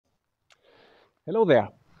Hello there,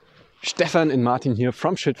 Stefan and Martin here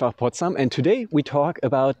from Schildwache Potsdam, and today we talk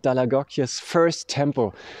about dall'agocchie's first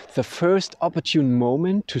tempo, the first opportune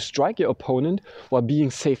moment to strike your opponent while being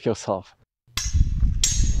safe yourself.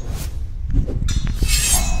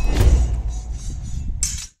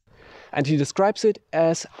 And he describes it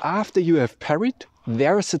as after you have parried,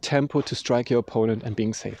 there is a tempo to strike your opponent and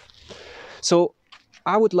being safe. So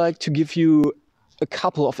I would like to give you a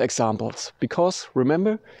couple of examples, because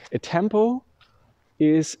remember, a tempo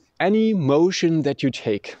is any motion that you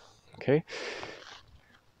take, okay?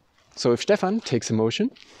 So if Stefan takes a motion,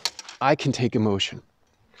 I can take a motion,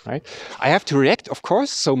 right? I have to react, of course,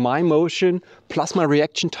 so my motion plus my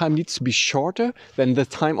reaction time needs to be shorter than the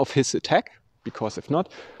time of his attack, because if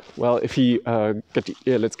not, well, if he,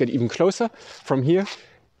 let's get even closer from here,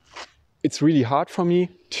 it's really hard for me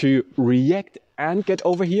to react and get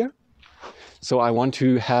over here. So I want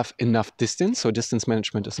to have enough distance, so distance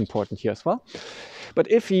management is important here as well. But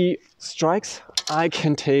if he strikes, I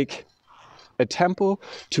can take a tempo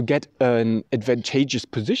to get an advantageous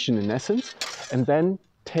position in essence, and then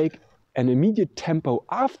take an immediate tempo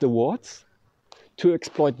afterwards to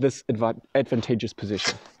exploit this advantageous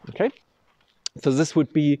position, okay? So this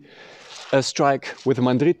would be a strike with a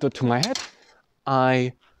mandrito to my head.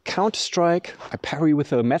 I counter strike, I parry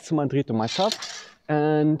with a mezzo mandrito myself,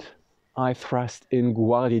 and I thrust in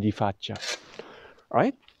guardia di faccia. All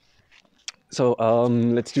right? So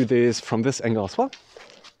let's do this from this angle as well.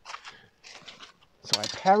 So I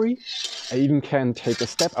parry. I even can take a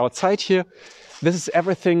step outside here. This is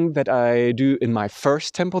everything that I do in my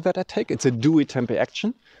first tempo that I take. It's a due tempo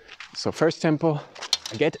action. So first tempo,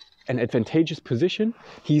 I get an advantageous position.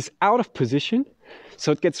 He's out of position,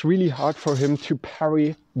 so it gets really hard for him to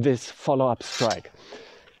parry this follow-up strike.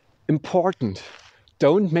 Important.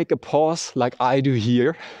 Don't make a pause like I do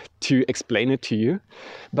here to explain it to you,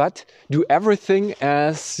 but do everything,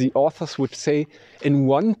 as the authors would say, in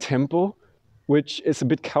one tempo, which is a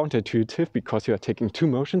bit counterintuitive because you are taking two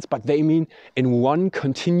motions, but they mean in one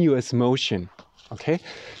continuous motion, okay?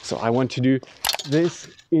 So I want to do this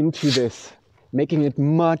into this, making it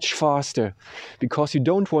much faster, because you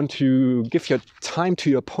don't want to give your time to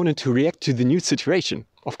your opponent to react to the new situation,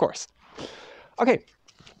 of course. Okay.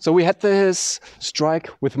 So we had this strike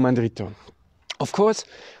with mandrito. Of course,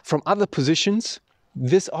 from other positions,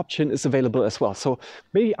 this option is available as well. So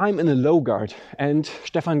maybe I'm in a low guard and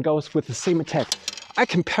Stefan goes with the same attack. I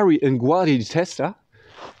can parry in guardia di testa,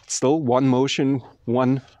 still one motion,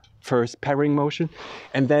 one first parrying motion.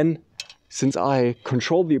 And then, since I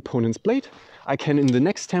control the opponent's blade, I can in the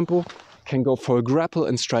next tempo, can go for a grapple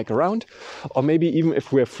and strike around. Or maybe even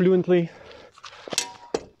if we're fluently,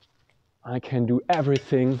 I can do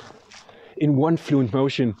everything in one fluent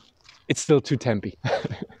motion. It's still too tempi.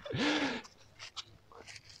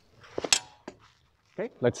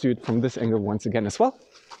 Okay, let's do it from this angle once again as well.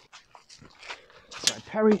 So I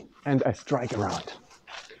parry and I strike around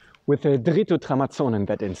with a dritto tramazzone in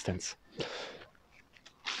that instance.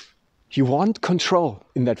 You want control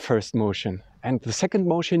in that first motion, and the second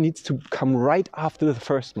motion needs to come right after the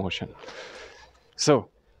first motion. So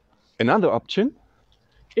another option,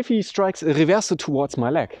 if he strikes a reverso towards my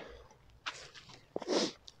leg,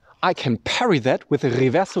 I can parry that with a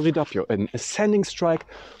reverso ridoppio, an ascending strike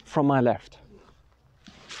from my left.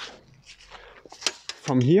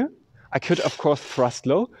 From here, I could of course thrust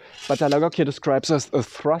low, but dall'agocchie describes as a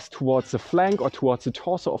thrust towards the flank or towards the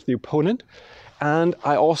torso of the opponent. And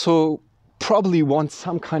I also probably want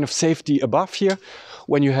some kind of safety above here,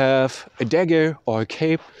 when you have a dagger or a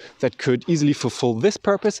cape that could easily fulfill this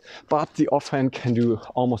purpose, but the offhand can do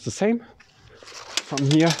almost the same. From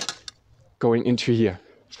here, going into here.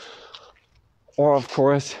 Or of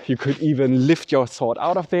course, you could even lift your sword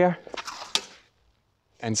out of there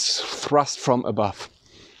and thrust from above.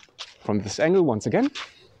 From this angle, once again.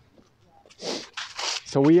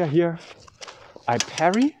 So we are here, I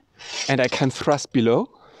parry and I can thrust below.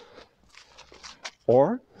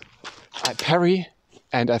 Or I parry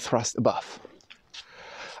and I thrust above.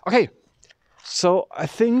 Okay, so I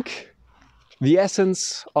think the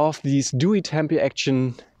essence of these due tempo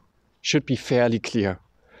action should be fairly clear.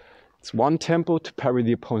 It's one tempo to parry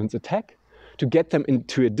the opponent's attack, to get them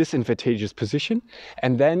into a disadvantageous position,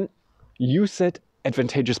 and then use that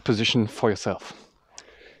advantageous position for yourself.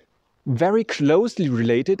 Very closely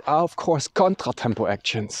related are of course contratempo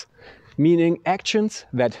actions, meaning actions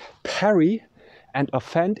that parry and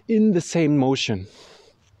offend in the same motion.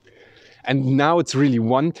 And now it's really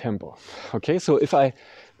one tempo. Okay, so if I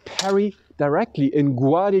parry directly in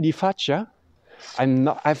guardia di faccia,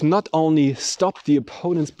 I've not only stopped the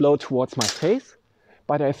opponent's blow towards my face,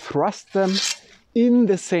 but I thrust them in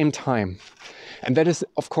the same time. And that is,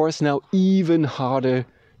 of course, now even harder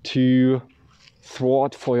to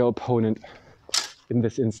thwart for your opponent in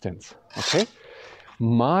this instance. Okay?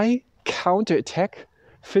 My counterattack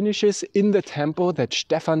finishes in the tempo that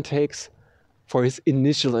Stefan takes for his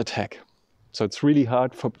initial attack. So it's really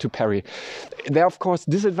hard to parry. There are, of course,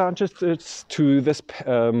 disadvantages to this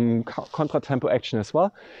contratempo action as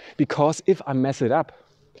well, because if I mess it up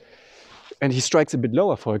and he strikes a bit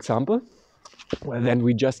lower, for example, well, then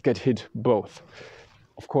we just get hit both.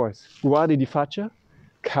 Of course, guardia di faccia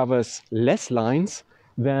covers less lines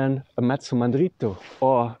than a mazzo mandrito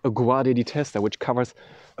or a guardia di testa, which covers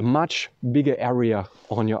a much bigger area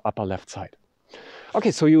on your upper left side.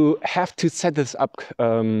 Okay, so you have to set this up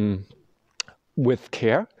with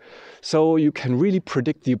care, so you can really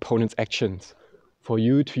predict the opponent's actions for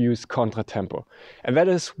you to use contratempo. And that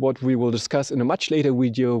is what we will discuss in a much later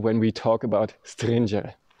video when we talk about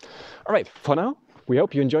stringere. All right, for now, we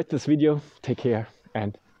hope you enjoyed this video. Take care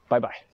and bye-bye.